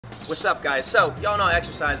What's up, guys? So, y'all know I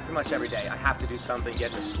exercise pretty much every day. I have to do something,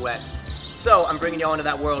 get in the sweats. So, I'm bringing y'all into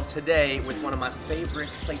that world today with one of my favorite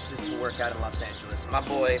places to work out in Los Angeles. My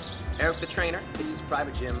boy, Eric the Trainer. It's his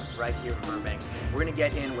private gym right here in Burbank. We're gonna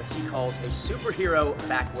get in what he calls a superhero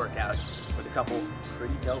back workout with a couple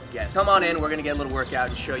pretty dope guests. Come on in, we're gonna get a little workout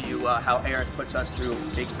and show you how Eric puts us through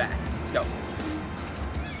big back. Let's go.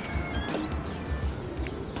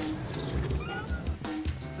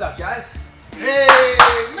 What's up, guys? Hey,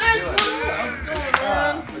 Maslow! How's it going,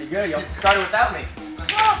 man? Pretty good. Y'all started without me.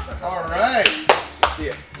 All right. Good to see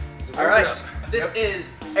you. All right. This is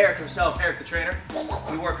Eric himself, Eric the Trainer.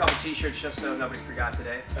 We wore a couple t-shirts just so nobody forgot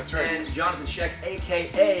today. That's right. And Jonathan Sheck,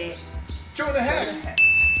 a.k.a. Joe the Hex.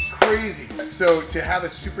 Crazy. So to have a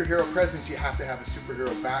superhero presence, you have to have a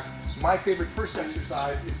superhero back. My favorite first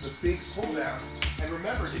exercise is the big pull down. And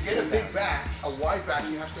remember, to get a big back, a wide back,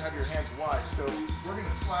 you have to have your hands wide. So we're going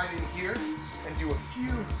to slide in here and do a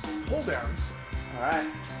few pull downs. All right.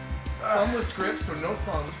 Thumbless grip, so no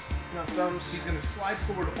thumbs. No thumbs. He's going to slide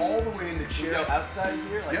forward all the way in the chair. Go outside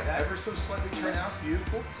here like that. Ever so slightly turn out,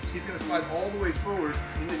 beautiful. He's going to slide all the way forward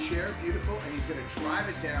in the chair, beautiful, and he's going to drive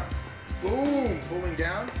it down. Boom, pulling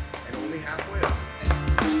down, and only halfway up.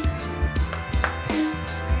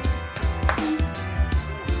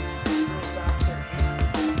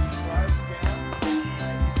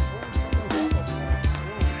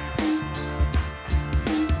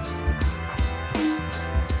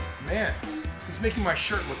 Man, he's making my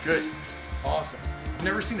shirt look good. Awesome. I've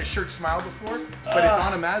never seen a shirt smile before, but it's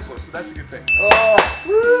on a Maslow, so that's a good thing. Oh,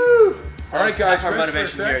 woo! All right, guys, our rest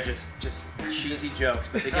motivation for a sec. here, just cheesy jokes,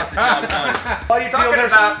 but they get the job done.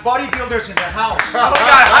 Bodybuilders in the house. Oh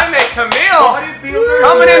God, Jaime Camille Bodybuilders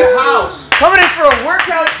coming in in the house. Coming in for a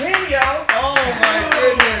workout cameo. Oh my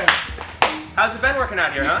goodness! How's it been working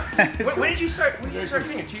out here, huh? when did you start? When did you start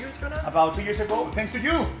training? 2 years ago now? About 2 years ago, thanks to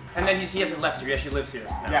you. And then he hasn't left here. He actually lives here.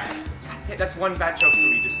 No. Yeah. God, that's one bad joke for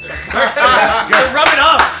me. Just check. They're rubbing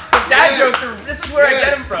off. The dad jokes are. This is where I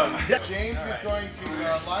get them from. James is going to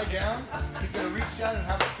lie down. He's going to reach down and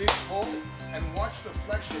have a big pull and watch the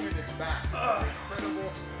flexion in his back. This is an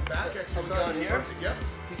incredible back exercise. Going here? Yep.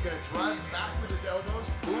 He's going to drive back with his elbows.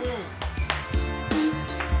 Boom.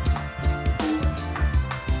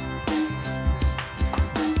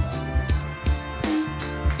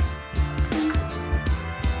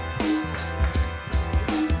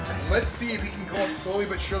 Let's see if he can go up slowly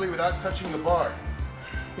but surely without touching the bar.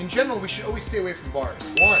 In general, we should always stay away from bars.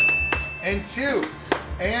 1 and 2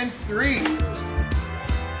 and 3.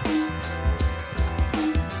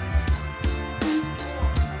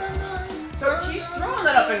 So he's throwing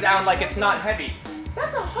that up and down like it's not heavy.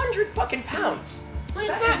 That's 100 fucking pounds. But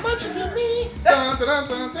it's not much if you're me.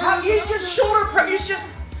 He's just shoulder press. He's just.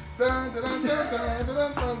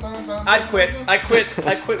 I quit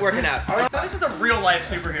working out. So this is a real life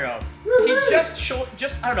superhero. He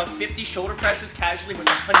just I don't know, 50 shoulder presses casually with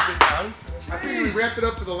 100 pounds. I think we wrap it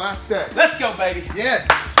up for the last set. Let's go, baby. Yes.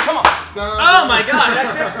 Come on. Oh my God.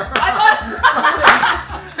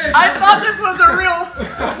 I thought this was a real.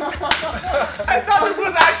 I thought this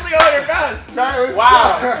was actually 100 pounds.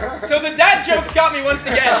 Wow. So the dad jokes got me once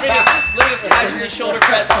again. Let me just casually shoulder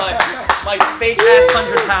press my fake ass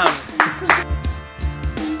 100 pounds.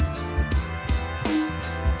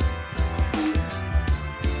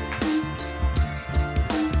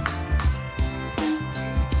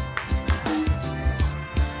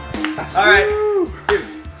 All right, dude,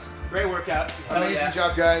 great workout. Amazing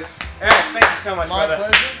job, guys. Eric, thank you so much, My brother.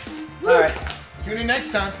 pleasure. All right. Tune in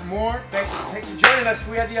next time for more. Thanks for joining us.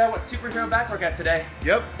 We had the superhero back workout today.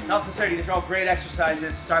 Yep. And also said these are all great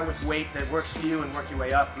exercises. Start with weight that works for you and work your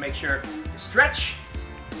way up. Make sure you stretch,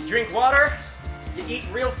 you drink water, you eat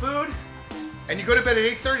real food. And you go to bed at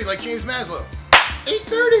 8:30 like James Maslow.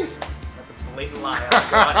 8:30. That's a blatant lie. I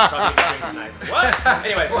probably drink tonight. What?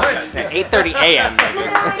 Anyway, so At 8:30 a.m.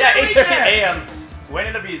 Yeah, 8:30 a.m.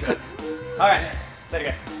 Winning the visa. All right, later,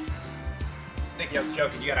 guys. I think I was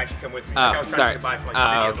joking. You gotta actually come with me. I was trying to say goodbye for like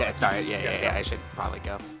the video. Okay, sorry. Yeah, I should probably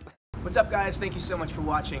go. What's up, guys? Thank you so much for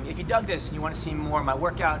watching. If you dug this and you want to see more of my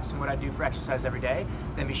workouts and what I do for exercise every day,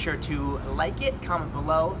 then be sure to like it, comment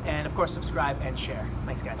below, and of course subscribe and share.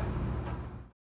 Thanks, guys.